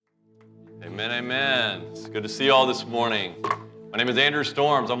Amen, amen. It's good to see you all this morning. My name is Andrew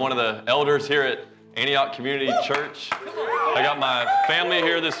Storms. I'm one of the elders here at Antioch Community Church. I got my family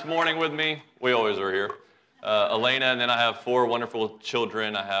here this morning with me. We always are here. Elena, and then I have 4 wonderful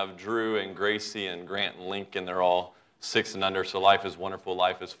children. I have Drew and Gracie and Grant and Lincoln. They're all 6 and under, so life is wonderful,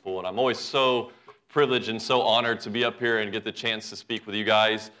 life is full. And I'm always so privileged and so honored to be up here and get the chance to speak with you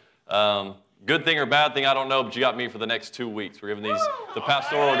guys. Good thing or bad thing, I don't know, but you got me for the next 2 weeks. We're giving the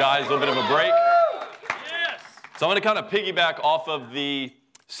pastoral guys a little bit of a break. Yes. So I'm going to kind of piggyback off of the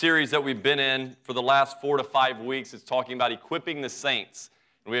series that we've been in for the last 4 to 5 weeks. It's talking about equipping the saints.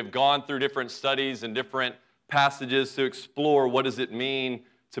 And we have gone through different studies and different passages to explore what does it mean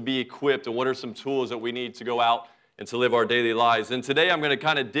to be equipped and what are some tools that we need to go out and to live our daily lives. And today I'm going to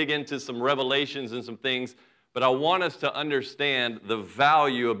kind of dig into some revelations and some things. But I want us to understand the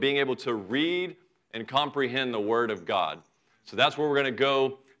value of being able to read and comprehend the Word of God. So that's where we're going to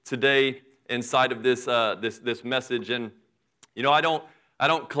go today inside of this message. And you know, I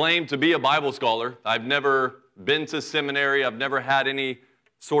don't claim to be a Bible scholar. I've never been to seminary. I've never had any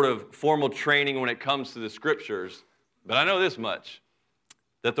sort of formal training when it comes to the Scriptures. But I know this much,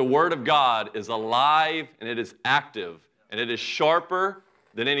 that the Word of God is alive and it is active and it is sharper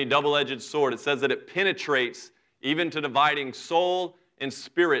than any double-edged sword. It says that it penetrates even to dividing soul and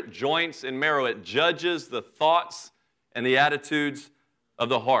spirit, joints and marrow. It judges the thoughts and the attitudes of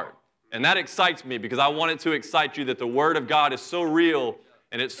the heart. And that excites me because I want it to excite you that the Word of God is so real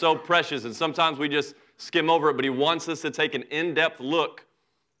and it's so precious. And sometimes we just skim over it, but He wants us to take an in-depth look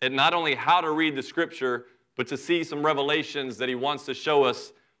at not only how to read the Scripture, but to see some revelations that He wants to show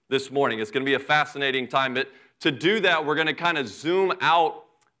us this morning. It's going to be a fascinating time. But to do that, we're going to kind of zoom out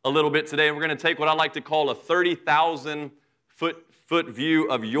a little bit today, and we're going to take what I like to call a 30,000 foot view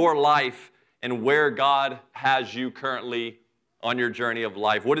of your life and where God has you currently on your journey of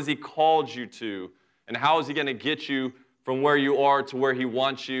life. What has He called you to, and how is He going to get you from where you are to where He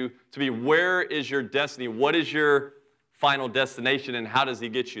wants you to be? Where is your destiny? What is your final destination, and how does He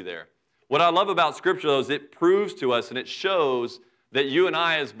get you there? What I love about Scripture, though, is it proves to us and it shows that you and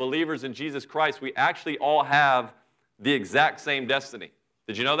I, as believers in Jesus Christ, we actually all have the exact same destiny.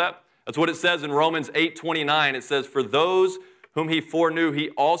 Did you know that? That's what it says in Romans 8:29. It says, "For those whom He foreknew, He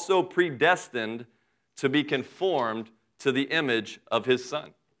also predestined to be conformed to the image of His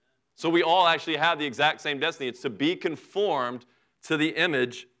Son." So we all actually have the exact same destiny. It's to be conformed to the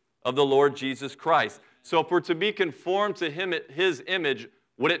image of the Lord Jesus Christ. So if we're to be conformed to His image,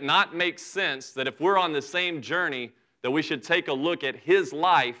 would it not make sense that if we're on the same journey, that we should take a look at His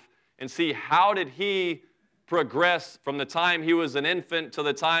life and see how did He progress from the time He was an infant to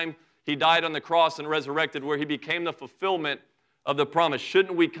the time He died on the cross and resurrected, where He became the fulfillment of the promise?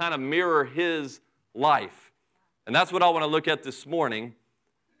 Shouldn't we kind of mirror His life? And that's what I want to look at this morning.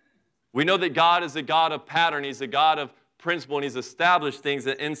 We know that God is a God of pattern. He's a God of principle, and He's established things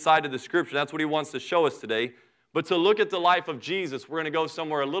inside of the Scripture. That's what He wants to show us today. But to look at the life of Jesus, we're going to go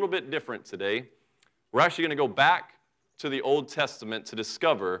somewhere a little bit different today. We're actually going to go back to the Old Testament to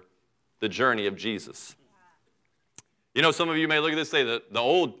discover the journey of Jesus. You know, some of you may look at this and say, the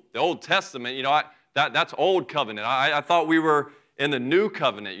Old Testament, you know, that's Old Covenant. I thought we were in the New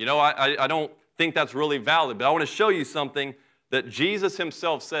Covenant. You know, I don't think that's really valid. But I want to show you something that Jesus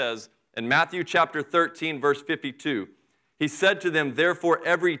Himself says in Matthew chapter 13, verse 52. He said to them, "Therefore,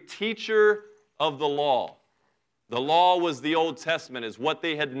 every teacher of the law," the law was the Old Testament, is what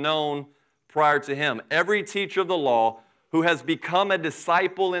they had known prior to Him. "Every teacher of the law who has become a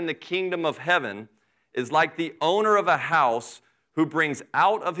disciple in the kingdom of heaven is like the owner of a house who brings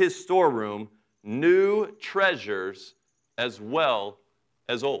out of his storeroom new treasures as well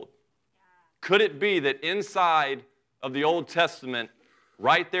as old." Could it be that inside of the Old Testament,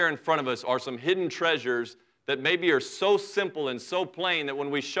 right there in front of us, are some hidden treasures that maybe are so simple and so plain that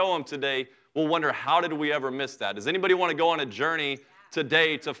when we show them today, we'll wonder, how did we ever miss that? Does anybody want to go on a journey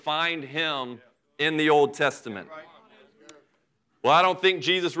today to find Him in the Old Testament? Well, I don't think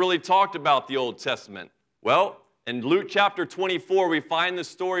Jesus really talked about the Old Testament. Well, in Luke chapter 24, we find the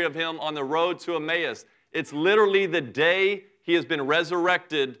story of Him on the road to Emmaus. It's literally the day He has been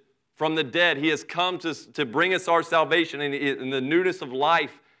resurrected from the dead. He has come to bring us our salvation in the newness of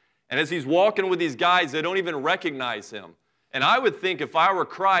life. And as He's walking with these guys, they don't even recognize Him. And I would think if I were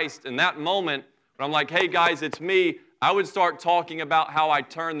Christ in that moment, when I'm like, "Hey guys, it's me," I would start talking about how I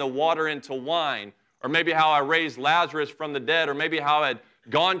turned the water into wine, or maybe how I raised Lazarus from the dead, or maybe how I had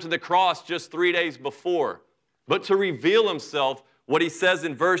gone to the cross just 3 days before. But to reveal Himself, what He says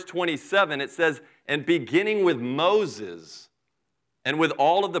in verse 27, it says, "And beginning with Moses and with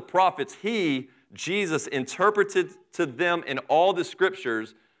all of the prophets, He, Jesus, interpreted to them in all the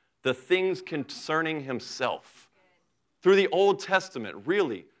Scriptures the things concerning himself. Through the Old Testament,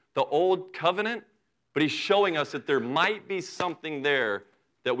 really, the Old Covenant, but he's showing us that there might be something there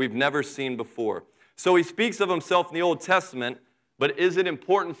that we've never seen before. So he speaks of himself in the Old Testament, but is it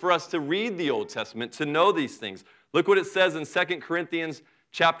important for us to read the Old Testament to know these things? Look what it says in 2 Corinthians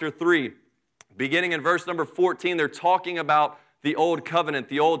chapter 3. Beginning in verse number 14, they're talking about the Old Covenant,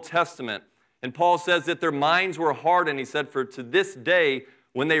 the Old Testament. And Paul says that their minds were hardened. He said, for to this day,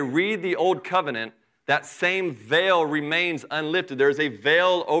 when they read the Old Covenant, that same veil remains unlifted. There's a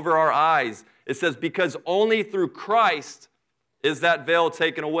veil over our eyes. It says, because only through Christ is that veil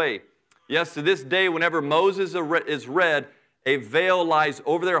taken away. Yes, to this day, whenever Moses is read, a veil lies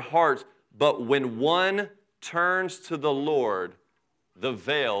over their hearts. But when one turns to the Lord, the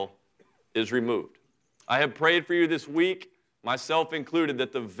veil is removed. I have prayed for you this week, myself included,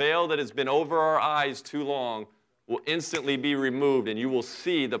 that the veil that has been over our eyes too long will instantly be removed, and you will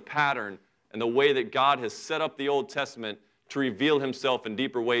see the pattern and the way that God has set up the Old Testament to reveal himself in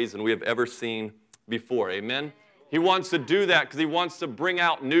deeper ways than we have ever seen before. Amen? He wants to do that because he wants to bring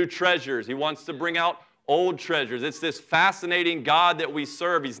out new treasures. He wants to bring out old treasures. It's this fascinating God that we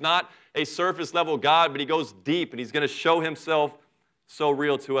serve. He's not a surface level God, but he goes deep, and he's going to show himself so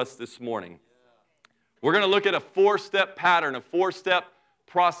real to us this morning. We're going to look at a 4-step pattern, a 4-step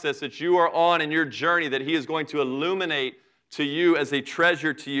process that you are on in your journey that he is going to illuminate to you as a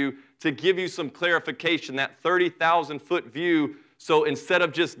treasure to you to give you some clarification, that 30,000-foot view. So instead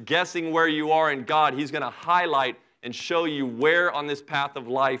of just guessing where you are in God, he's going to highlight and show you where on this path of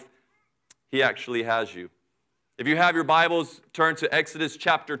life he actually has you. If you have your Bibles, turn to Exodus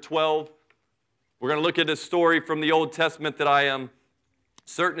chapter 12. We're going to look at a story from the Old Testament that I am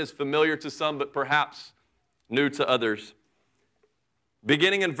certain is familiar to some, but perhaps new to others.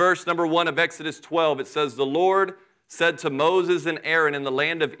 Beginning in verse number 1 of Exodus 12, it says, the Lord said to Moses and Aaron in the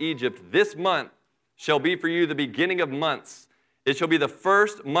land of Egypt, this month shall be for you the beginning of months. It shall be the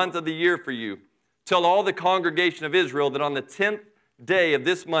first month of the year for you. Tell all the congregation of Israel that on the 10th day of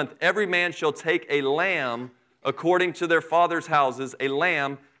this month, every man shall take a lamb according to their father's houses, a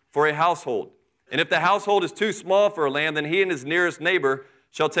lamb for a household. And if the household is too small for a lamb, then he and his nearest neighbor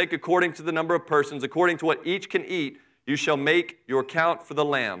shall take according to the number of persons, according to what each can eat, you shall make your count for the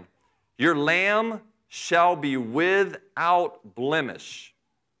lamb. Your lamb shall be without blemish,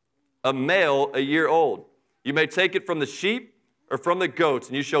 a male a year old. You may take it from the sheep or from the goats,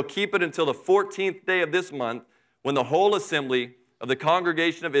 and you shall keep it until the 14th day of this month, when the whole assembly of the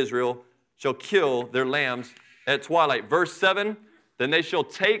congregation of Israel shall kill their lambs at twilight. Verse 7, then they shall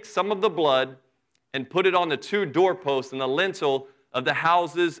take some of the blood and put it on the 2 doorposts and the lintel of the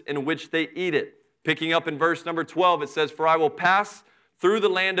houses in which they eat it. Picking up in verse number 12, it says, for I will pass through the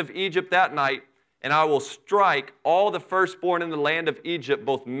land of Egypt that night, and I will strike all the firstborn in the land of Egypt,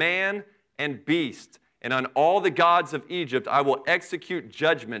 both man and beast. And on all the gods of Egypt I will execute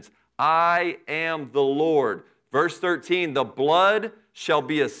judgments. I am the Lord. Verse 13, the blood shall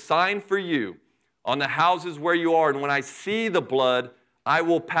be a sign for you on the houses where you are. And when I see the blood, I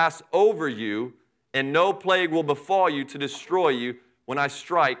will pass over you, and no plague will befall you to destroy you when I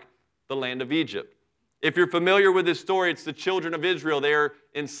strike the land of Egypt. If you're familiar with this story, it's the children of Israel. They are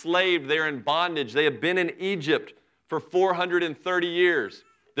enslaved. They are in bondage. They have been in Egypt for 430 years.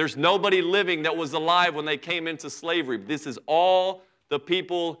 There's nobody living that was alive when they came into slavery. This is all the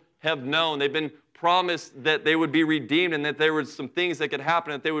people have known. They've been promised that they would be redeemed and that there were some things that could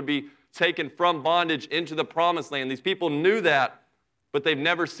happen, that they would be taken from bondage into the promised land. These people knew that, but they've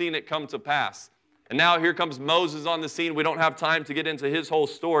never seen it come to pass. And now here comes Moses on the scene. We don't have time to get into his whole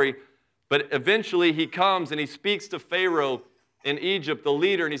story, but eventually he comes and he speaks to Pharaoh in Egypt, the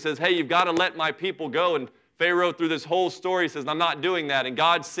leader, and he says, hey, you've got to let my people go. And Pharaoh, through this whole story, says, I'm not doing that. And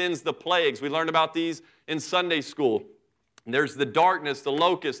God sends the plagues. We learned about these in Sunday school. And there's the darkness, the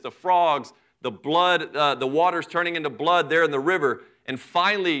locusts, the frogs, the blood, the waters turning into blood there in the river. And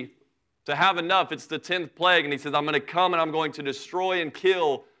finally, to have enough, it's the 10th plague. And he says, I'm going to come and I'm going to destroy and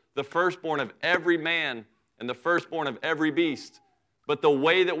kill the firstborn of every man and the firstborn of every beast. But the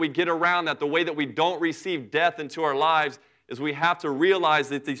way that we get around that, the way that we don't receive death into our lives, is we have to realize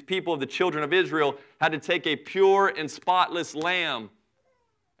that these people of the children of Israel had to take a pure and spotless lamb,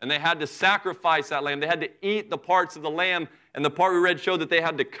 and they had to sacrifice that lamb. They had to eat the parts of the lamb, and the part we read showed that they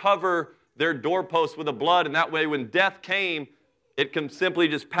had to cover their doorposts with the blood, and that way when death came, it simply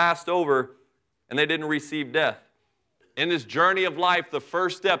just passed over, and they didn't receive death. In this journey of life, the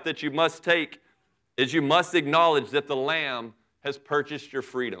first step that you must take is you must acknowledge that the lamb has purchased your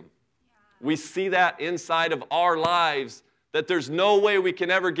freedom. We see that inside of our lives, that there's no way we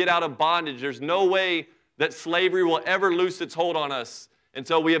can ever get out of bondage. There's no way that slavery will ever loose its hold on us.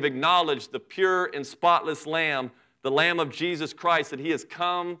 until we have acknowledged the pure and spotless Lamb, the Lamb of Jesus Christ, that he has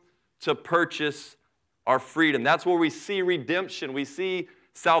come to purchase our freedom. That's where we see redemption. We see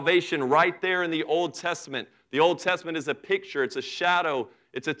salvation right there in the Old Testament. The Old Testament is a picture, it's a shadow,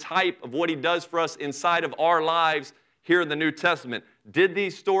 it's a type of what he does for us inside of our lives here in the New Testament. Did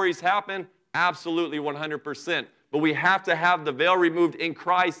these stories happen? Absolutely, 100%. But we have to have the veil removed in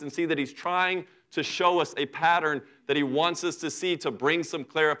Christ and see that he's trying to show us a pattern that he wants us to see to bring some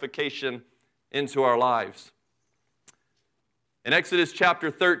clarification into our lives. In Exodus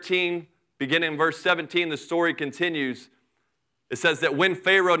chapter 13, beginning in verse 17, the story continues. It says that when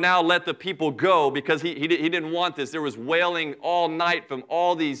Pharaoh now let the people go, because he didn't want this, there was wailing all night from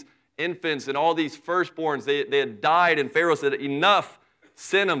all these infants and all these firstborns. They had died, and Pharaoh said, enough,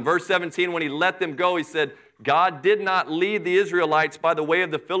 send them. Verse 17, when he let them go, he said, God did not lead the Israelites by the way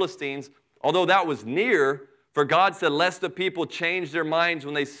of the Philistines, although that was near, for God said, lest the people change their minds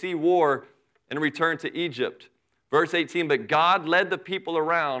when they see war and return to Egypt. Verse 18, but God led the people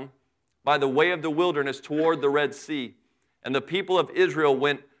around by the way of the wilderness toward the Red Sea. And the people of Israel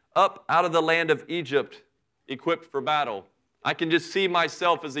went up out of the land of Egypt, equipped for battle. I can just see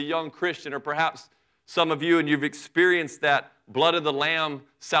myself as a young Christian, or perhaps some of you, and you've experienced that blood of the Lamb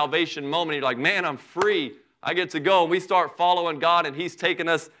salvation moment. You're like, man, I'm free. I get to go. And we start following God, and he's taken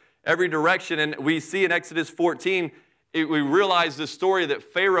us every direction. And we see in Exodus 14, we realize the story that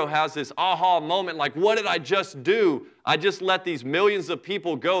Pharaoh has this aha moment, like, what did I just do? I just let these millions of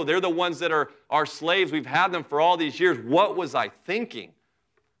people go. They're the ones that are our slaves. We've had them for all these years. What was I thinking?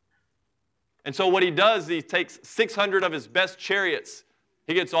 And so what he does, he takes 600 of his best chariots.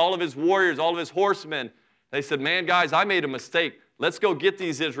 He gets all of his warriors, all of his horsemen. They said, man, guys, I made a mistake. Let's go get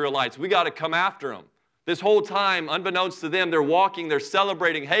these Israelites. We got to come after them. This whole time, unbeknownst to them, they're walking, they're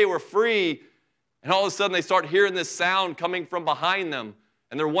celebrating, hey, we're free. And all of a sudden, they start hearing this sound coming from behind them.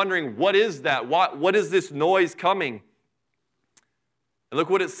 And they're wondering, what is that? What is this noise coming? And look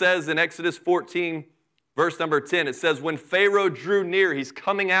what it says in Exodus 14, verse number 10. It says, when Pharaoh drew near, he's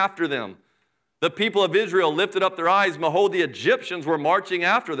coming after them. The people of Israel lifted up their eyes, and behold, the Egyptians were marching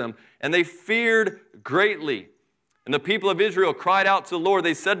after them, and they feared greatly. And the people of Israel cried out to the Lord.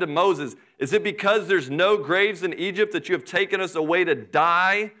 They said to Moses, is it because there's no graves in Egypt that you have taken us away to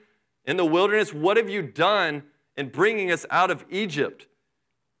die in the wilderness? What have you done in bringing us out of Egypt?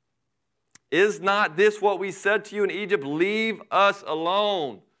 Is not this what we said to you in Egypt? Leave us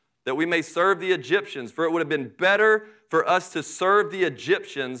alone, that we may serve the Egyptians. For it would have been better for us to serve the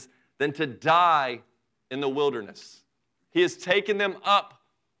Egyptians than to die in the wilderness. He has taken them up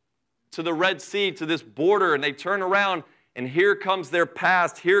to the Red Sea, to this border, and they turn around, and here comes their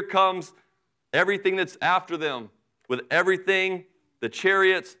past. Here comes everything that's after them, with everything, the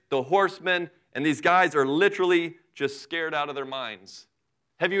chariots, the horsemen, and these guys are literally just scared out of their minds.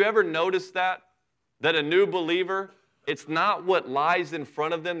 Have you ever noticed that? That a new believer, it's not what lies in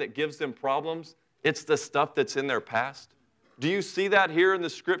front of them that gives them problems, it's the stuff that's in their past. Do you see that here in the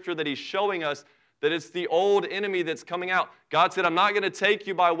scripture, that he's showing us that it's the old enemy that's coming out? God said, I'm not going to take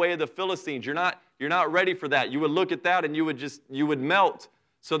you by way of the Philistines. You're not ready for that. You would look at that and you would melt.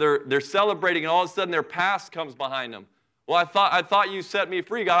 So they're celebrating, and all of a sudden their past comes behind them. Well, I thought you set me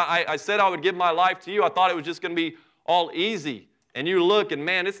free, God. I said I would give my life to you. I thought it was just going to be all easy. And you look, and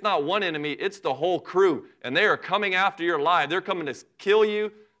man, it's not one enemy, it's the whole crew. And they are coming after your life. They're coming to kill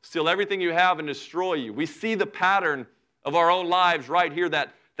you, steal everything you have, and destroy you. We see the pattern of our own lives right here,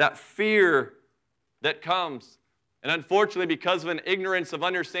 that fear that comes. And unfortunately, because of an ignorance of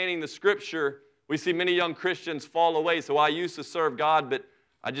understanding the Scripture, we see many young Christians fall away. So I used to serve God, but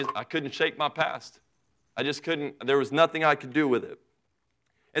I couldn't shake my past. I just couldn't. There was nothing I could do with it.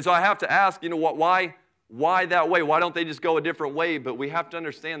 And so I have to ask, why that way? Why don't they just go a different way? But we have to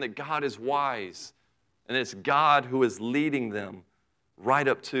understand that God is wise, and it's God who is leading them right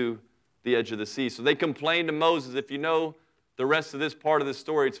up to the edge of the sea. So they complained to Moses. If you know the rest of this part of the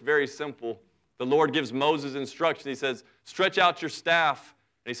story, it's very simple. The Lord gives Moses instructions. He says, stretch out your staff.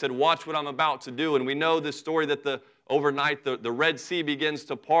 And he said, watch what I'm about to do. And we know this story that overnight the Red Sea begins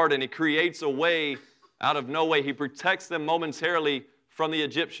to part, and he creates a way out of no way. He protects them momentarily from the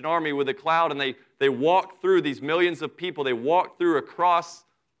Egyptian army with a cloud, and they walk through, these millions of people, they walk through across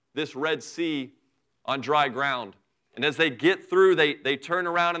this Red Sea on dry ground. And as they get through, they turn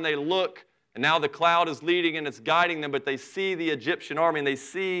around and they look, and now the cloud is leading and it's guiding them, but they see the Egyptian army, and they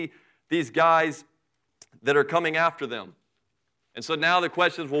see these guys that are coming after them. And so now the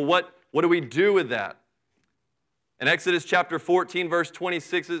question is, well, what do we do with that? In Exodus chapter 14, verse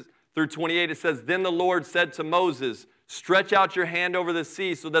 26 through 28, it says, then the Lord said to Moses, stretch out your hand over the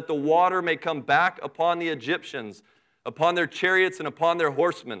sea so that the water may come back upon the Egyptians, upon their chariots and upon their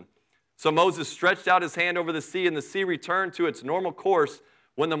horsemen. So Moses stretched out his hand over the sea, and the sea returned to its normal course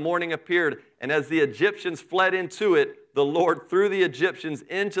when the morning appeared. And as the Egyptians fled into it, the Lord threw the Egyptians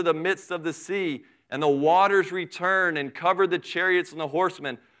into the midst of the sea, and the waters returned and covered the chariots and the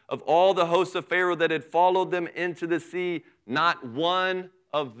horsemen of all the hosts of Pharaoh that had followed them into the sea. Not one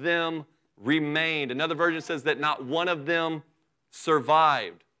of them remained. Another version says that not one of them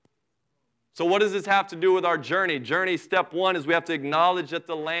survived. So what does this have to do with our journey? Journey step one is we have to acknowledge that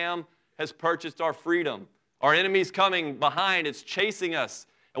the Lamb has purchased our freedom. Our enemy's coming behind, it's chasing us,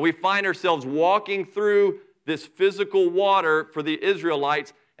 and we find ourselves walking through this physical water for the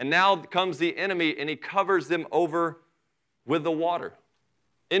Israelites, and now comes the enemy and he covers them over with the water.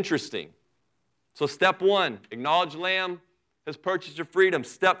 Interesting. So step one, acknowledge the Lamb has purchased your freedom.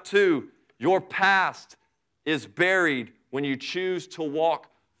 Step two, your past is buried when you choose to walk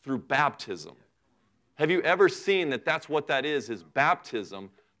through baptism. Have you ever seen that that's what that is baptism,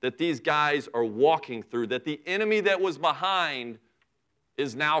 that these guys are walking through, that the enemy that was behind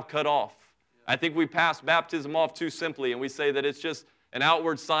is now cut off? I think we pass baptism off too simply, and we say that it's just an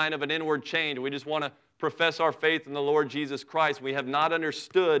outward sign of an inward change. We just want to profess our faith in the Lord Jesus Christ. We have not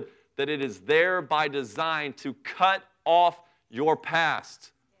understood that it is there by design to cut off your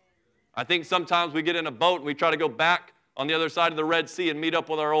past. I think sometimes we get in a boat and we try to go back on the other side of the Red Sea and meet up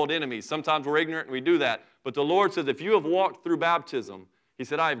with our old enemies. Sometimes we're ignorant and we do that. But the Lord says, if you have walked through baptism, He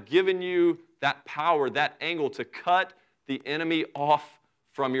said, I have given you that power, that angle to cut the enemy off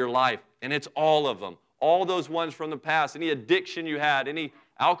from your life. And it's all of them. All those ones from the past, any addiction you had, any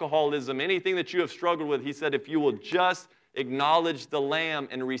alcoholism, anything that you have struggled with. He said, if you will just acknowledge the Lamb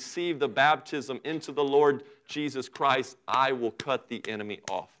and receive the baptism into the Lord Jesus Christ, I will cut the enemy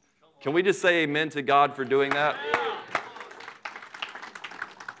off. Can we just say amen to God for doing that?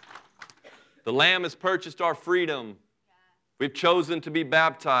 The Lamb has purchased our freedom. We've chosen to be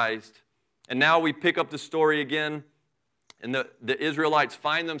baptized. And now we pick up the story again. And the Israelites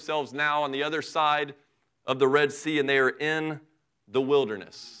find themselves now on the other side of the Red Sea, and they are in the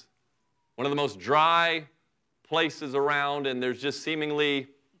wilderness. One of the most dry places around, and there's just seemingly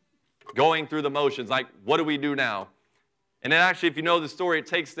going through the motions. Like, what do we do now? And then actually, if you know the story, it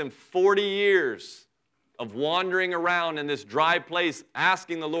takes them 40 years of wandering around in this dry place,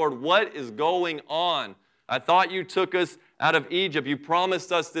 asking the Lord, what is going on? I thought you took us out of Egypt. You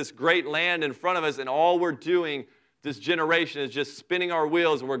promised us this great land in front of us, and all we're doing this generation is just spinning our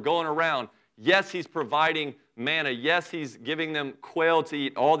wheels, and we're going around. Yes, He's providing manna. Yes, He's giving them quail to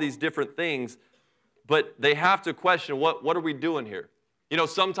eat, all these different things. But they have to question, what are we doing here? You know,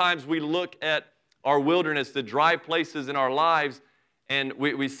 sometimes we look at our wilderness, the dry places in our lives, and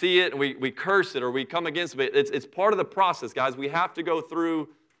we see it, and we curse it, or we come against it. It's part of the process, guys. We have to go through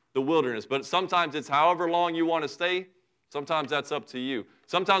the wilderness. But sometimes it's however long you want to stay. Sometimes that's up to you.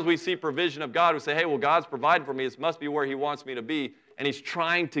 Sometimes we see provision of God. We say, hey, well, God's provided for me. This must be where He wants me to be. And He's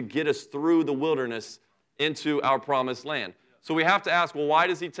trying to get us through the wilderness into our promised land. So we have to ask, well, why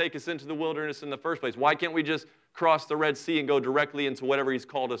does He take us into the wilderness in the first place? Why can't we just cross the Red Sea and go directly into whatever He's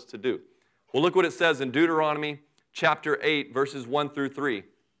called us to do? Well, look what it says in Deuteronomy chapter 8, verses 1 through 3.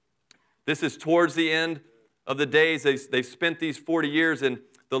 This is towards the end of the days. They've spent these 40 years, and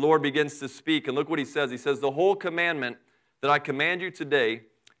the Lord begins to speak. And look what He says. He says, the whole commandment that I command you today,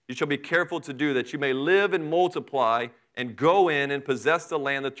 you shall be careful to do, that you may live and multiply and go in and possess the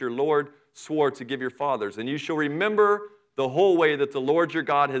land that your Lord swore to give your fathers. And you shall remember the whole way that the Lord your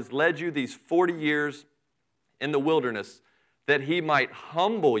God has led you these 40 years in the wilderness, that He might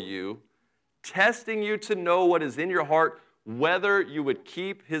humble you, testing you to know what is in your heart, whether you would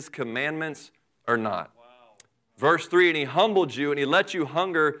keep His commandments or not. Wow. Verse 3, and He humbled you, and He let you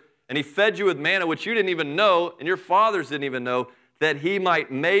hunger, and He fed you with manna, which you didn't even know, and your fathers didn't even know, that He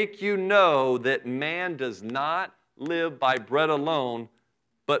might make you know that man does not live by bread alone,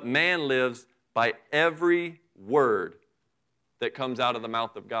 but man lives by every word that comes out of the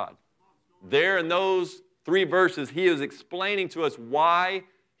mouth of God. There in those 3 verses, He is explaining to us why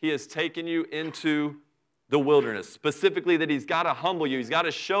He has taken you into the wilderness. Specifically that He's got to humble you. He's got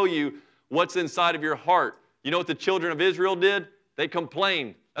to show you what's inside of your heart. You know what the children of Israel did? They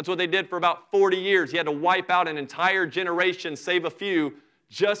complained. That's what they did for about 40 years. He had to wipe out an entire generation, save a few,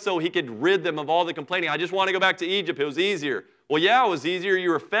 just so He could rid them of all the complaining. I just want to go back to Egypt. It was easier. Well, yeah, it was easier.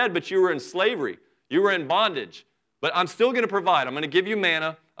 You were fed, but you were in slavery. You were in bondage. But I'm still going to provide. I'm going to give you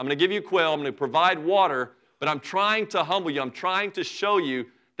manna. I'm going to give you quail. I'm going to provide water. But I'm trying to humble you. I'm trying to show you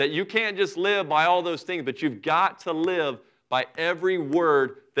that you can't just live by all those things, but you've got to live by every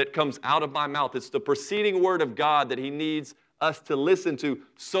word that comes out of my mouth. It's the preceding word of God that He needs us to listen to,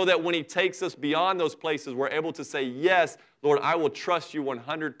 so that when he takes us beyond those places, we're able to say, yes, Lord, I will trust you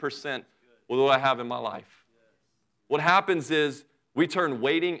 100% with what I have in my life. What happens is we turn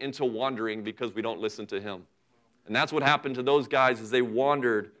waiting into wandering because we don't listen to him. And that's what happened to those guys as they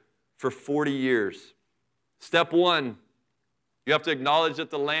wandered for 40 years. Step one, you have to acknowledge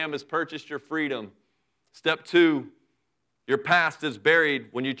that the Lamb has purchased your freedom. Step two, your past is buried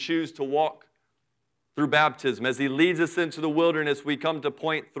when you choose to walk through baptism. As he leads us into the wilderness, we come to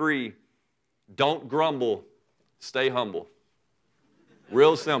point three. Don't grumble, stay humble.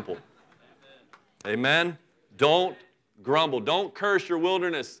 Real simple. Amen? Don't grumble. Don't curse your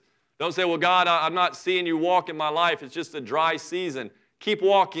wilderness. Don't say, well, God, I'm not seeing you walk in my life. It's just a dry season. Keep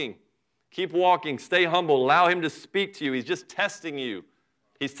walking. Keep walking. Stay humble. Allow him to speak to you. He's just testing you.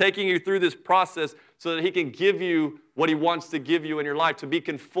 He's taking you through this process so that he can give you what he wants to give you in your life, to be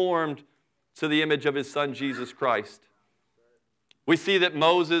conformed to the image of his son, Jesus Christ. We see that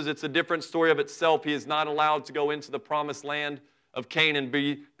Moses, it's a different story of itself. He is not allowed to go into the promised land of Canaan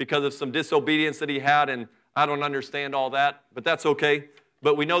because of some disobedience that he had, and I don't understand all that, but that's okay.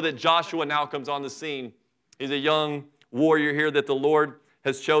 But we know that Joshua now comes on the scene. He's a young warrior here that the Lord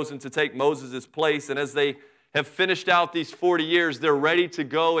has chosen to take Moses' place, and as they have finished out these 40 years, they're ready to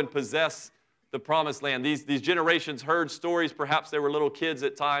go and possess the promised land. These generations heard stories, perhaps they were little kids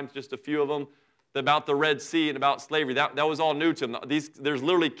at times, just a few of them, about the Red Sea and about slavery. That was all new to them. There's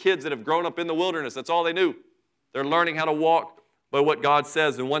literally kids that have grown up in the wilderness. That's all they knew. They're learning how to walk by what God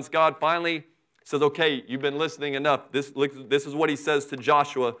says. And once God finally says, okay, you've been listening enough, this is what he says to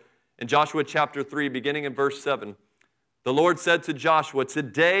Joshua in Joshua chapter 3, beginning in verse 7. The Lord said to Joshua,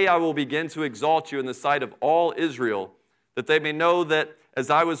 today I will begin to exalt you in the sight of all Israel, that they may know that as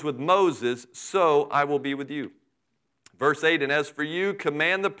I was with Moses, so I will be with you. Verse 8, and as for you,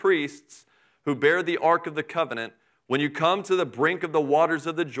 command the priests who bear the ark of the covenant, when you come to the brink of the waters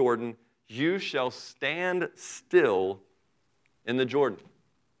of the Jordan, you shall stand still in the Jordan.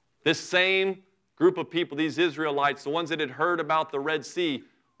 This same group of people, these Israelites, the ones that had heard about the Red Sea,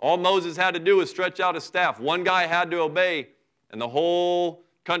 all Moses had to do was stretch out a staff. One guy had to obey, and the whole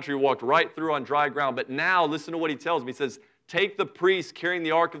country walked right through on dry ground. But now, listen to what he tells me. He says, take the priests carrying the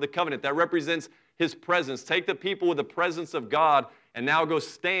Ark of the Covenant. That represents his presence. Take the people with the presence of God, and now go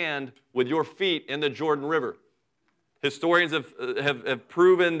stand with your feet in the Jordan River. Historians have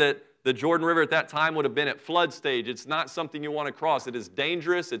proven that the Jordan River at that time would have been at flood stage. It's not something you want to cross. It is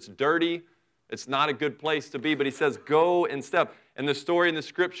dangerous. It's dirty. It's not a good place to be. But he says, go and step. And the story in the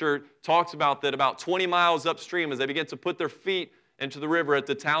scripture talks about that about 20 miles upstream, as they began to put their feet into the river at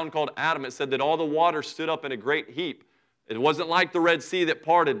the town called Adam, it said that all the water stood up in a great heap. It wasn't like the Red Sea that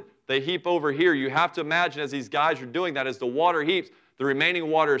parted. They heap over here. You have to imagine as these guys are doing that, as the water heaps, the remaining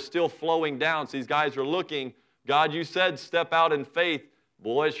water is still flowing down. So these guys are looking, God, you said step out in faith.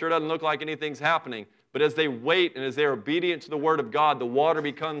 Boy, it sure doesn't look like anything's happening. But as they wait and as they're obedient to the word of God, the water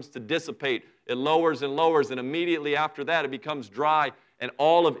begins to dissipate. It lowers and lowers, and immediately after that, it becomes dry, and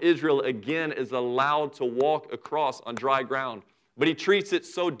all of Israel again is allowed to walk across on dry ground. But he treats it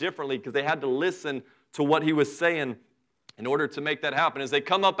so differently because they had to listen to what he was saying in order to make that happen. As they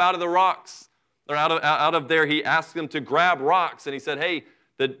come up out of the rocks, or out of there, he asked them to grab rocks, and he said, hey,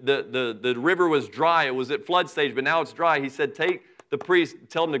 the river was dry. It was at flood stage, but now it's dry. He said, take the priest,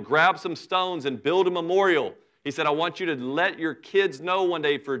 tell them to grab some stones and build a memorial. He said, I want you to let your kids know one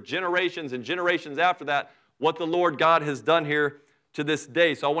day for generations and generations after that what the Lord God has done here to this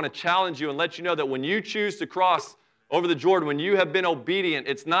day. So I want to challenge you and let you know that when you choose to cross over the Jordan, when you have been obedient,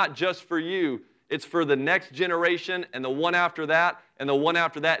 it's not just for you. It's for the next generation and the one after that and the one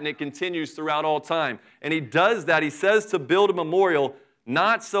after that, and it continues throughout all time. And he does that. He says to build a memorial,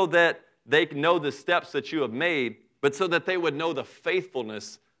 not so that they can know the steps that you have made, but so that they would know the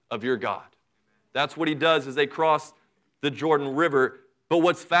faithfulness of your God. That's what he does as they cross the Jordan River. But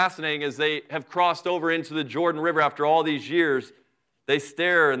what's fascinating is they have crossed over into the Jordan River after all these years. They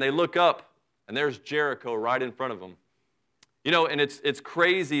stare and they look up, and there's Jericho right in front of them. You know, and it's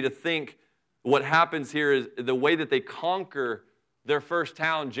crazy to think what happens here is the way that they conquer their first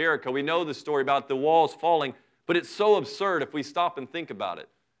town, Jericho. We know the story about the walls falling, but it's so absurd if we stop and think about it.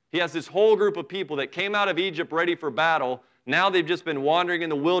 He has this whole group of people that came out of Egypt ready for battle. Now they've just been wandering in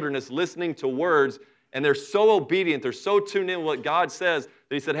the wilderness listening to words, and they're so obedient, they're so tuned in with what God says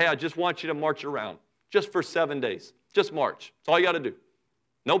that he said, hey, I just want you to march around just for 7 days. Just march. That's all you got to do.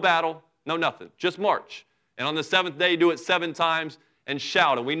 No battle, no nothing. Just march. And on the seventh day, do it 7 times and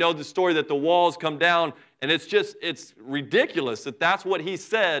shout. And we know the story that the walls come down, and it's ridiculous that that's what he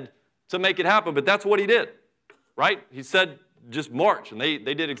said to make it happen, but that's what he did, right? He said, just march, and they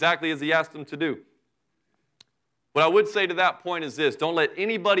did exactly as he asked them to do. What I would say to that point is this: don't let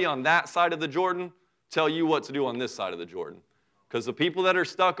anybody on that side of the Jordan tell you what to do on this side of the Jordan. Because the people that are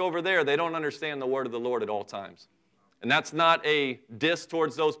stuck over there, they don't understand the word of the Lord at all times. And that's not a diss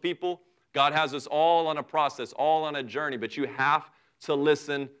towards those people. God has us all on a process, all on a journey, but you have to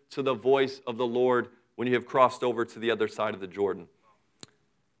listen to the voice of the Lord when you have crossed over to the other side of the Jordan.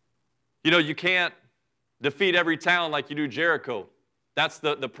 You know, you can't defeat every town like you do Jericho. That's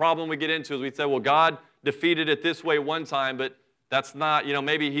the problem we get into, is we say, well, God defeated it this way one time, but that's not,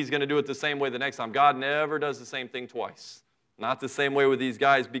 maybe he's going to do it the same way the next time. God never does the same thing twice. Not the same way with these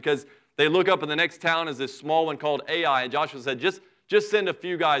guys, because they look up in the next town is this small one called Ai, and Joshua said, just send a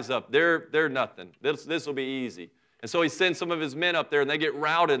few guys up. They're nothing. This will be easy. And so he sends some of his men up there, and they get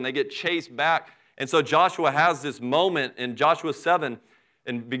routed, and they get chased back. And so Joshua has this moment in Joshua 7,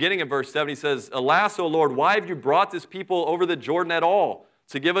 and beginning of verse 7, he says, "Alas, O Lord, why have you brought this people over the Jordan at all?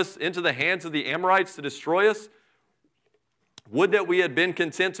 To give us into the hands of the Amorites to destroy us? Would that we had been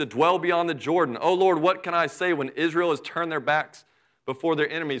content to dwell beyond the Jordan. O Lord, what can I say when Israel has turned their backs before their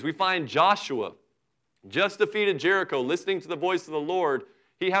enemies?" We find Joshua just defeated Jericho, listening to the voice of the Lord.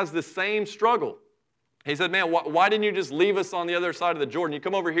 He has the same struggle. He said, man, why didn't you just leave us on the other side of the Jordan? You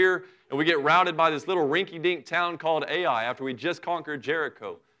come over here and we get routed by this little rinky-dink town called Ai after we just conquered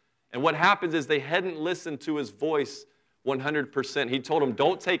Jericho. And what happens is they hadn't listened to his voice 100%. He told them,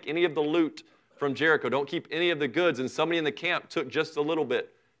 don't take any of the loot from Jericho. Don't keep any of the goods. And somebody in the camp took just a little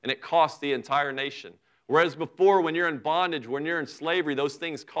bit, and it cost the entire nation. Whereas before, when you're in bondage, when you're in slavery, those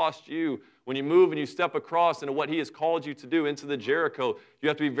things cost you. When you move and you step across into what he has called you to do, into the Jericho, you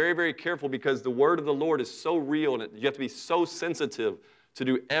have to be very, very careful, because the word of the Lord is so real, and you have to be so sensitive to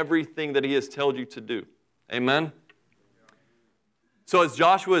do everything that he has told you to do. Amen? So as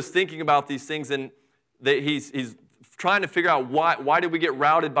Joshua is thinking about these things, and he's trying to figure out why did we get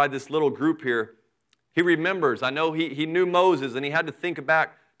routed by this little group here, he remembers. I know he knew Moses, and he had to think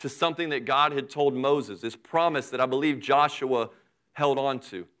back to something that God had told Moses, this promise that I believe Joshua held on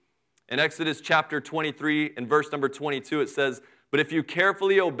to. In Exodus chapter 23 and verse number 22, it says, "But if you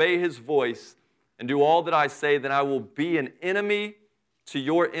carefully obey his voice and do all that I say, then I will be an enemy to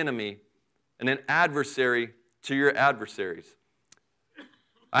your enemy and an adversary to your adversaries."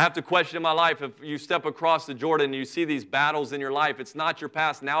 I have to question in my life, if you step across the Jordan and you see these battles in your life, it's not your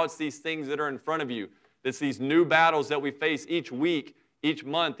past. Now it's these things that are in front of you. It's these new battles that we face each week, each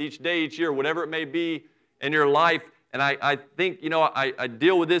month, each day, each year, whatever it may be in your life. And I think, I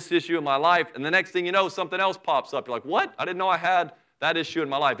deal with this issue in my life, and the next thing you know, something else pops up. You're like, what? I didn't know I had that issue in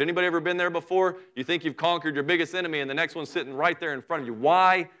my life. Anybody ever been there before? You think you've conquered your biggest enemy, and the next one's sitting right there in front of you.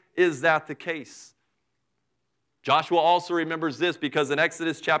 Why is that the case? Joshua also remembers this, because in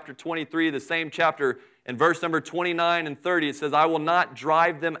Exodus chapter 23, the same chapter, in verse number 29 and 30, it says, "I will not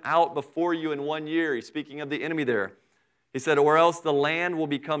drive them out before you in 1 year." He's speaking of the enemy there. He said, "Or else the land will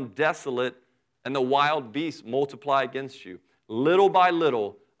become desolate and the wild beasts multiply against you. Little by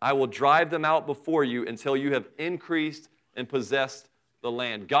little, I will drive them out before you until you have increased and possessed the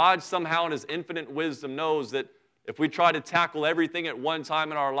land." God somehow in his infinite wisdom knows that if we try to tackle everything at one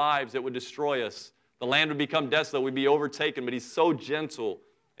time in our lives, it would destroy us. The land would become desolate, we'd be overtaken, but he's so gentle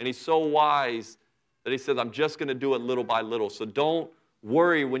and he's so wise that he says, I'm just going to do it little by little. So don't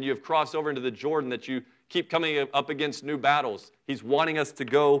worry when you have crossed over into the Jordan that you keep coming up against new battles. He's wanting us to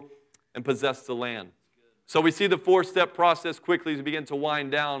go and possess the land. So we see the 4-step process quickly as we begin to wind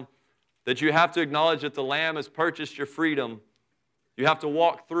down, that you have to acknowledge that the Lamb has purchased your freedom. You have to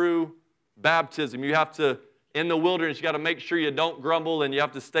walk through baptism. You have to, in the wilderness, you got to make sure you don't grumble, and you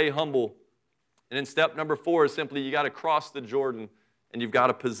have to stay humble. And then step number 4 is simply you got to cross the Jordan, and you've got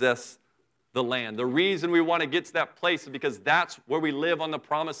to possess the land. The reason we want to get to that place is because that's where we live on the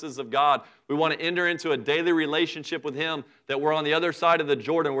promises of God. We want to enter into a daily relationship with him, that we're on the other side of the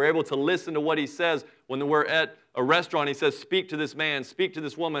Jordan. We're able to listen to what he says. When we're at a restaurant, he says, speak to this man, speak to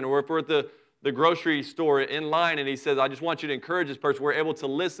this woman. Or if we're at the grocery store in line and he says, I just want you to encourage this person, we're able to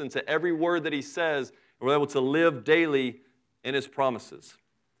listen to every word that he says, and we're able to live daily in his promises.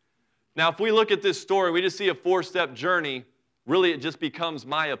 Now, if we look at this story, we just see a 4-step journey. Really, it just becomes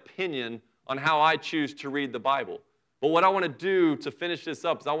my opinion on how I choose to read the Bible. But what I want to do to finish this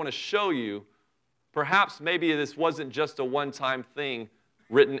up is I want to show you, perhaps maybe this wasn't just a one-time thing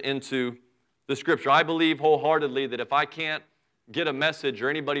written into the Scripture. I believe wholeheartedly that if I can't get a message, or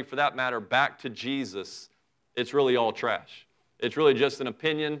anybody for that matter, back to Jesus, it's really all trash. It's really just an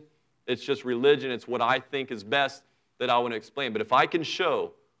opinion. It's just religion. It's what I think is best that I want to explain. But if I can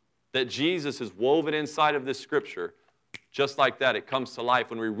show that Jesus is woven inside of this Scripture, just like that, it comes to life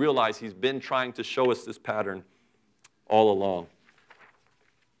when we realize he's been trying to show us this pattern all along.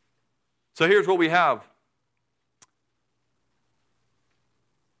 So here's what we have.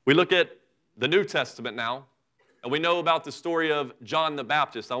 We look at the New Testament now, and we know about the story of John the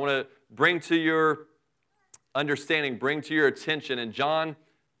Baptist. I want to bring to your understanding, bring to your attention in John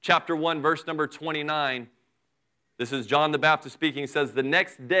chapter 1, verse number 29. This is John the Baptist speaking. He says, the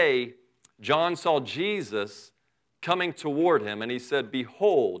next day, John saw Jesus coming toward him, and he said,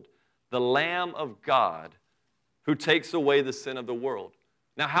 behold, the Lamb of God who takes away the sin of the world.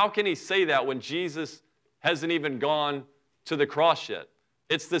 Now, how can he say that when Jesus hasn't even gone to the cross yet?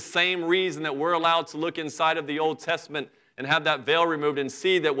 It's the same reason that we're allowed to look inside of the Old Testament and have that veil removed and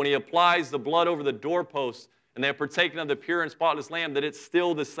see that when he applies the blood over the doorposts and they have partaken of the pure and spotless lamb, that it's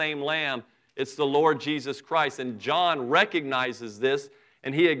still the same lamb. It's the Lord Jesus Christ. And John recognizes this,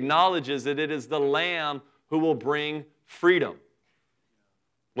 and he acknowledges that it is the Lamb who will bring freedom.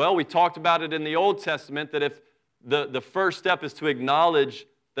 Well, we talked about it in the Old Testament, that if the first step is to acknowledge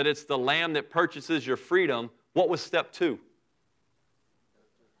that it's the Lamb that purchases your freedom, what was step 2?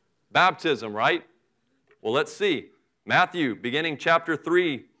 Baptism, right? Well, let's see. Matthew, beginning chapter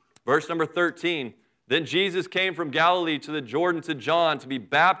 3, verse number 13. Then Jesus came from Galilee to the Jordan to John to be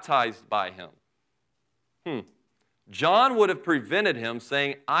baptized by him. John would have prevented him,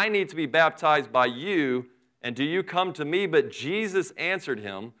 saying, I need to be baptized by you, and do you come to me? But Jesus answered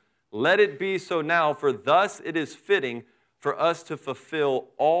him, let it be so now, for thus it is fitting for us to fulfill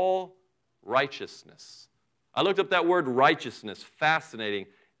all righteousness. I looked up that word righteousness, fascinating.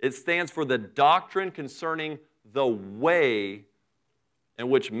 It stands for the doctrine concerning the way in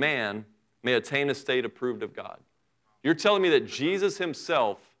which man may attain a state approved of God. You're telling me that Jesus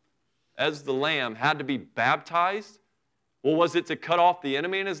himself, as the Lamb, had to be baptized? Well, was it to cut off the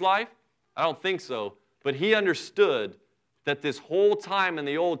enemy in his life? I don't think so. But he understood that this whole time in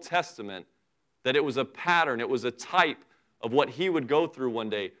the Old Testament, that it was a pattern, it was a type of what he would go through one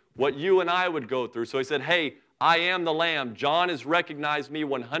day, what you and I would go through. So he said, hey, I am the Lamb. John has recognized me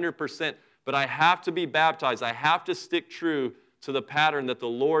 100%, but I have to be baptized. I have to stick true to the pattern that the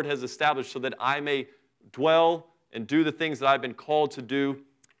Lord has established so that I may dwell and do the things that I've been called to do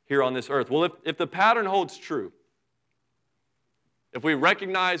here on this earth. Well, if the pattern holds true, if we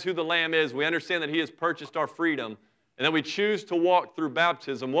recognize who the Lamb is, we understand that he has purchased our freedom, and then we choose to walk through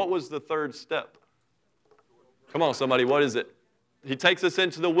baptism, what was the third step? Come on, somebody, what is it? He takes us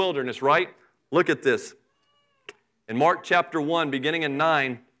into the wilderness, right? Look at this. In Mark chapter 1, beginning in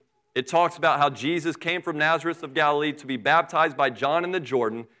 9, it talks about how Jesus came from Nazareth of Galilee to be baptized by John in the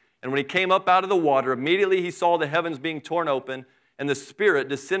Jordan. And when he came up out of the water, immediately he saw the heavens being torn open and the Spirit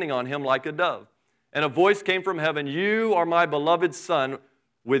descending on him like a dove. And a voice came from heaven, you are my beloved Son,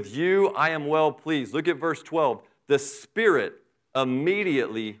 with you I am well pleased. Look at verse 12. The Spirit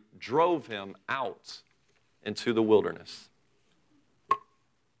immediately drove him out into the wilderness.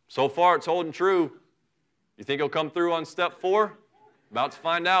 So far it's holding true. You think he'll come through on step 4? About to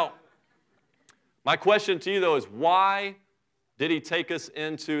find out. My question to you, though, is why did he take us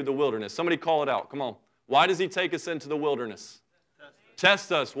into the wilderness? Somebody call it out. Come on. Why does he take us into the wilderness?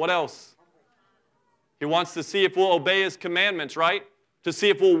 Test us. What else? He wants to see if we'll obey his commandments, right? To see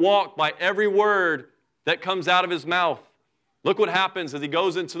if we'll walk by every word that comes out of his mouth. Look what happens as he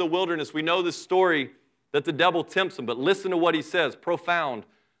goes into the wilderness. We know this story that the devil tempts him, but listen to what he says. Profound.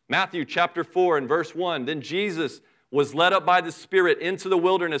 Matthew chapter 4 and verse 1. Then Jesus was led up by the Spirit into the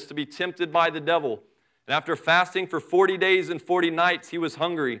wilderness to be tempted by the devil. And after fasting for 40 days and 40 nights, he was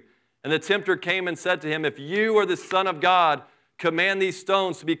hungry. And the tempter came and said to him, if you are the Son of God, command these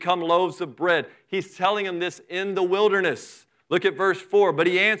stones to become loaves of bread. He's telling him this in the wilderness. Look at verse 4. But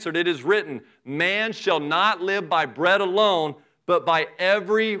he answered, it is written, man shall not live by bread alone, but by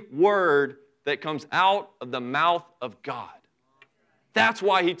every word that comes out of the mouth of God. That's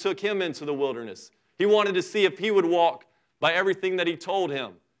why he took him into the wilderness. He wanted to see if he would walk by everything that he told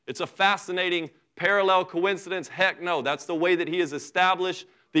him. It's a fascinating parallel coincidence. Heck no, that's the way that he has established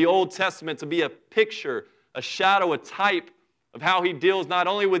the Old Testament to be a picture, a shadow, a type of how he deals not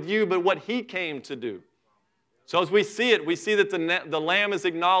only with you, but what he came to do. So as we see it, we see that the Lamb is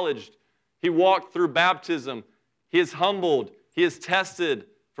acknowledged. He walked through baptism. He is humbled. He is tested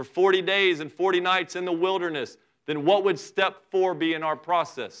for 40 days and 40 nights in the wilderness. Then what would step 4 be in our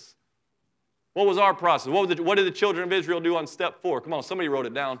process? What was our process? What did the children of Israel do on step 4? Come on, somebody wrote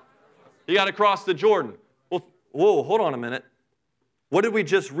it down. You got to cross the Jordan. Well, whoa, hold on a minute. What did we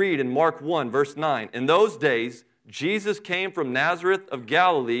just read in Mark 1, verse 9? In those days, Jesus came from Nazareth of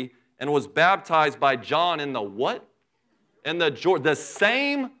Galilee and was baptized by John in the what? In the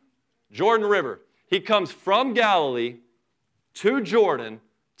same Jordan River. He comes from Galilee to Jordan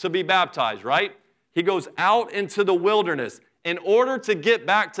to be baptized, right? He goes out into the wilderness. In order to get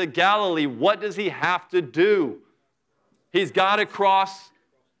back to Galilee, what does he have to do? He's got to cross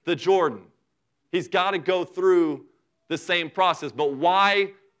the Jordan. He's got to go through the same process. But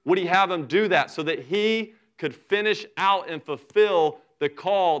why would he have him do that? So that he could finish out and fulfill the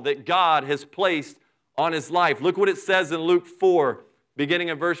call that God has placed on his life. Look what it says in Luke 4, beginning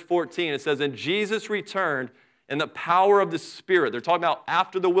in verse 14. It says, and Jesus returned in the power of the Spirit. They're talking about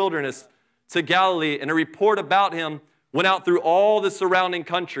after the wilderness to Galilee, and a report about him went out through all the surrounding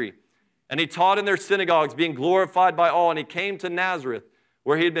country. And he taught in their synagogues, being glorified by all. And he came to Nazareth,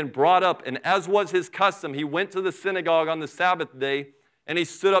 where he had been brought up. And as was his custom, he went to the synagogue on the Sabbath day, and he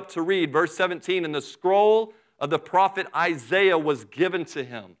stood up to read. Verse 17, and the scroll of the prophet Isaiah was given to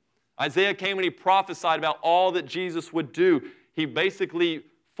him. Isaiah came and he prophesied about all that Jesus would do. He basically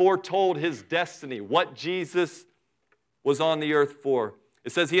foretold his destiny, what Jesus was on the earth for.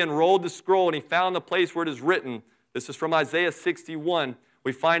 It says he unrolled the scroll and he found the place where it is written. This is from Isaiah 61.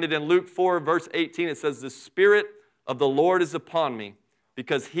 We find it in Luke 4, verse 18. It says, the Spirit of the Lord is upon me,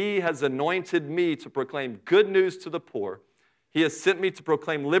 because he has anointed me to proclaim good news to the poor. He has sent me to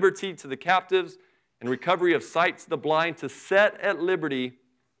proclaim liberty to the captives and recovery of sight to the blind, to set at liberty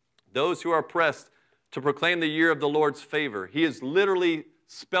those who are oppressed, to proclaim the year of the Lord's favor. He is literally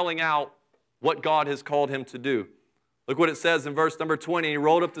spelling out what God has called him to do. Look what it says in verse number 20. He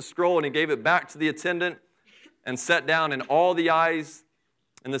rolled up the scroll and he gave it back to the attendant and sat down, and all the eyes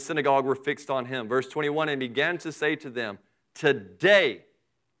in the synagogue were fixed on him. Verse 21, and began to say to them, today,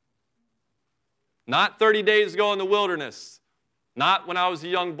 not 30 days ago in the wilderness, not when I was a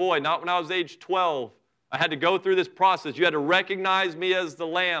young boy, not when I was age 12. I had to go through this process. You had to recognize me as the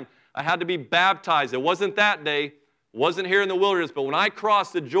Lamb. I had to be baptized. It wasn't that day, wasn't here in the wilderness, but when I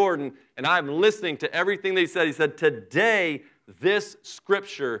crossed the Jordan and I'm listening to everything they said, he said, today this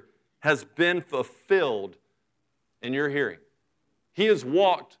scripture has been fulfilled in your hearing. He has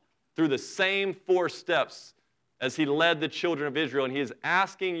walked through the same 4 steps as he led the children of Israel, and he is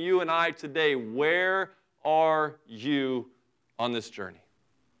asking you and I today, where are you on this journey?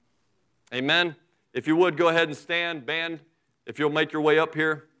 Amen? If you would, go ahead and stand. Band, if you'll make your way up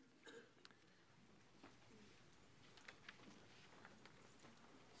here.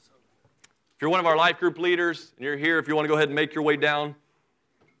 If you're one of our life group leaders and you're here, if you want to go ahead and make your way down,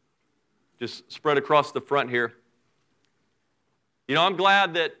 just spread across the front here. You know, I'm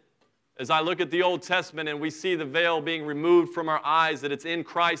glad that as I look at the Old Testament and we see the veil being removed from our eyes, that it's in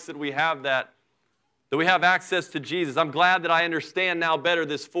Christ that we have that we have access to Jesus. I'm glad that I understand now better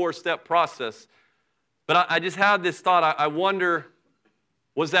this 4-step process. But I just had this thought. I wonder,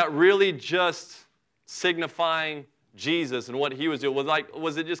 was that really just signifying Jesus and what he was doing?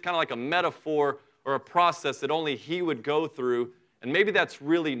 Was it just kind of like a metaphor or a process that only he would go through? And maybe that's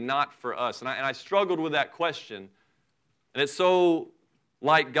really not for us. And I struggled with that question. And it's so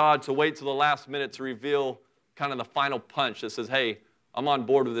like God to wait till the last minute to reveal kind of the final punch that says, hey, I'm on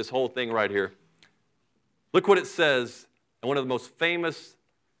board with this whole thing right here. Look what it says in one of the most famous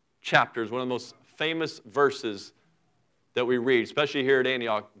chapters, one of the most famous verses that we read, especially here at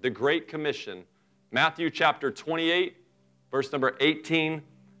Antioch, the Great Commission, Matthew chapter 28, verse number 18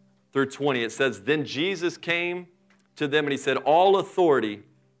 through 20. It says, then Jesus came to them and he said, all authority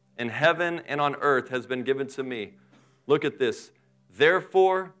in heaven and on earth has been given to me. Look at this.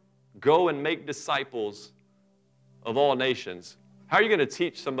 Therefore, go and make disciples of all nations. How are you going to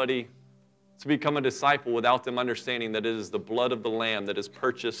teach somebody to become a disciple without them understanding that it is the blood of the Lamb that has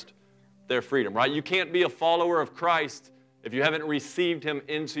purchased their freedom, right? You can't be a follower of Christ if you haven't received him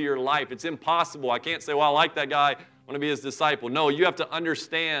into your life. It's impossible. I can't say, well, I like that guy, I want to be his disciple. No, you have to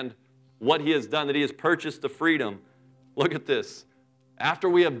understand what he has done, that he has purchased the freedom. Look at this. After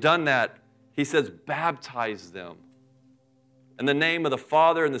we have done that, he says, baptize them in the name of the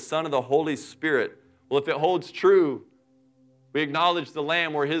Father and the Son and the Holy Spirit. Well, if it holds true, we acknowledge the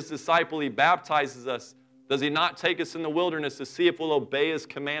Lamb, where his disciple, he baptizes us. Does he not take us in the wilderness to see if we'll obey his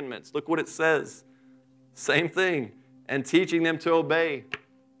commandments? Look what it says. Same thing. And teaching them to obey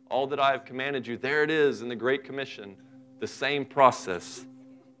all that I have commanded you. There it is in the Great Commission. The same process.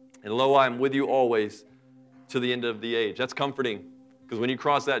 And lo, I am with you always to the end of the age. That's comforting. Because when you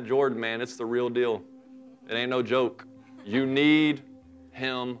cross that Jordan, man, it's the real deal. It ain't no joke. You need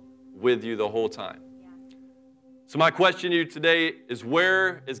him with you the whole time. So my question to you today is,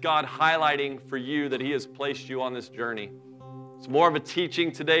 where is God highlighting for you that he has placed you on this journey? It's more of a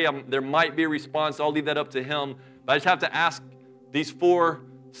teaching today. There might be a response. I'll leave that up to him. But I just have to ask these 4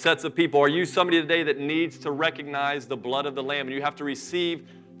 sets of people. Are you somebody today that needs to recognize the blood of the Lamb? And you have to receive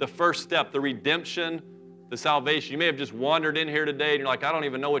the first step, the redemption, the salvation. You may have just wandered in here today and you're like, I don't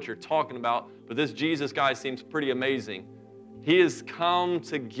even know what you're talking about. But this Jesus guy seems pretty amazing. He has come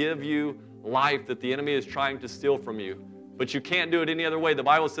to give you life that the enemy is trying to steal from you. But you can't do it any other way. The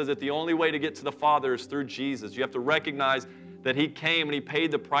Bible says that the only way to get to the Father is through Jesus. You have to recognize that He came and He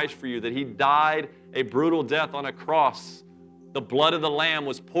paid the price for you, that He died a brutal death on a cross. The blood of the Lamb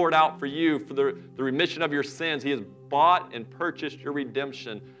was poured out for you for the remission of your sins. He has bought and purchased your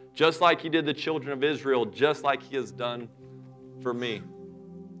redemption, just like He did the children of Israel, just like He has done for me.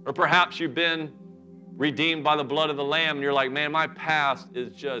 Or perhaps you've been redeemed by the blood of the Lamb, and you're like, man, my past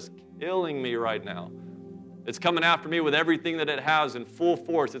is just killing me right now. It's coming after me with everything that it has in full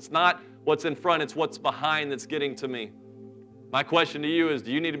force. It's not what's in front, it's what's behind that's getting to me. My question to you is,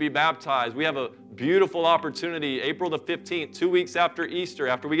 do you need to be baptized? We have a beautiful opportunity, April the 15th, 2 weeks after Easter,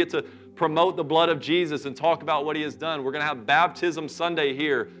 after we get to promote the blood of Jesus and talk about what He has done. We're going to have Baptism Sunday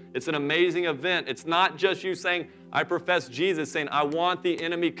here. It's an amazing event. It's not just you saying, I profess Jesus, saying, I want the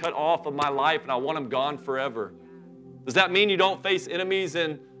enemy cut off of my life and I want him gone forever. Does that mean you don't face enemies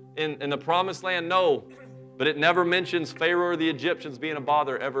in the promised land? No. But it never mentions Pharaoh or the Egyptians being a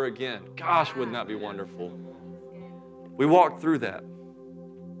bother ever again. Gosh, wouldn't that be wonderful? We walked through that.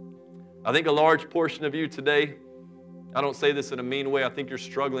 I think a large portion of you today, I don't say this in a mean way, I think you're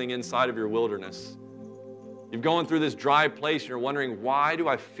struggling inside of your wilderness. You're going through this dry place and you're wondering, why do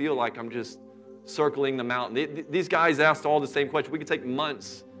I feel like I'm just circling the mountain? These guys asked all the same questions. We could take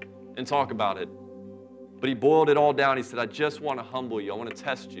months and talk about it. But he boiled it all down. He said, I just want to humble you. I want to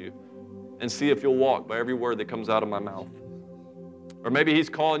test you and see if you'll walk by every word that comes out of my mouth. Or maybe he's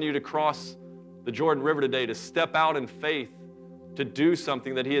calling you to cross the Jordan River today, to step out in faith, to do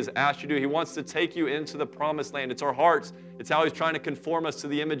something that he has asked you to do. He wants to take you into the promised land. It's our hearts. It's how he's trying to conform us to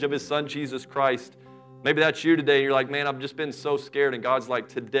the image of his Son, Jesus Christ. Maybe that's you today. You're like, man, I've just been so scared. And God's like,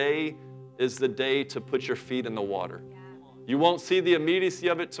 today is the day to put your feet in the water. You won't see the immediacy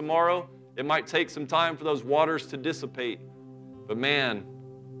of it tomorrow. It might take some time for those waters to dissipate. But man,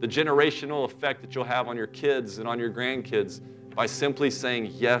 the generational effect that you'll have on your kids and on your grandkids by simply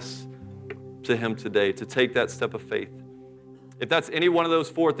saying yes to him today, to take that step of faith. If that's any one of those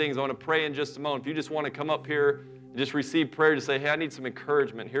four things, I want to pray in just a moment. If you just want to come up here and just receive prayer to say, hey, I need some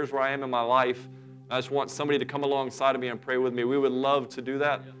encouragement. Here's where I am in my life. I just want somebody to come alongside of me and pray with me. We would love to do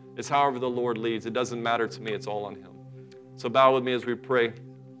that. It's however the Lord leads. It doesn't matter to me. It's all on him. So bow with me as we pray.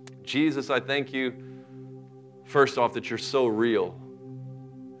 Jesus, I thank you, first off, that you're so real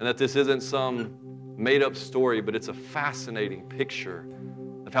and that this isn't some made-up story, but it's a fascinating picture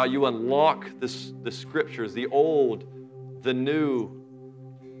of how you unlock the scriptures, the old, the new,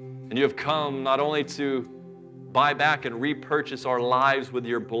 and you have come not only to buy back and repurchase our lives with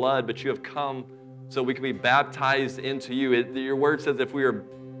your blood, but you have come so we can be baptized into you. Your word says if we are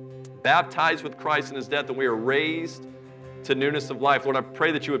baptized with Christ in his death, then we are raised to newness of life. Lord, I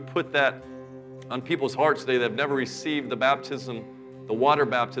pray that you would put that on people's hearts today that have never received the baptism, the water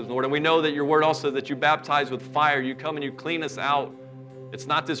baptism, Lord. And we know that your word also that you baptize with fire. You come and you clean us out. It's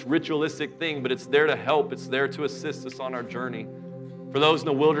not this ritualistic thing, but it's there to help. It's there to assist us on our journey. For those in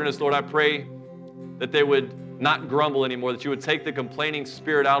the wilderness, Lord, I pray that they would not grumble anymore, that you would take the complaining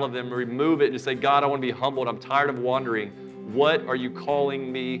spirit out of them, remove it, and just say, God, I want to be humbled. I'm tired of wandering. What are you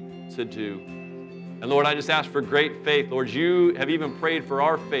calling me to do? And Lord, I just ask for great faith. Lord, you have even prayed for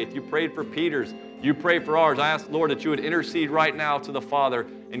our faith. You prayed for Peter's. You pray for ours. I ask, Lord, that you would intercede right now to the Father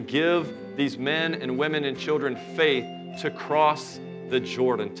and give these men and women and children faith to cross the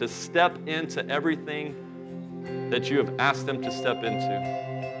Jordan, to step into everything that you have asked them to step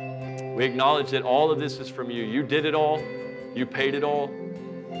into. We acknowledge that all of this is from you. You did it all. You paid it all.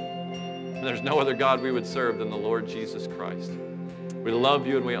 And there's no other God we would serve than the Lord Jesus Christ. We love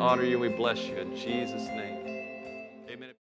you and we honor you and we bless you in Jesus' name.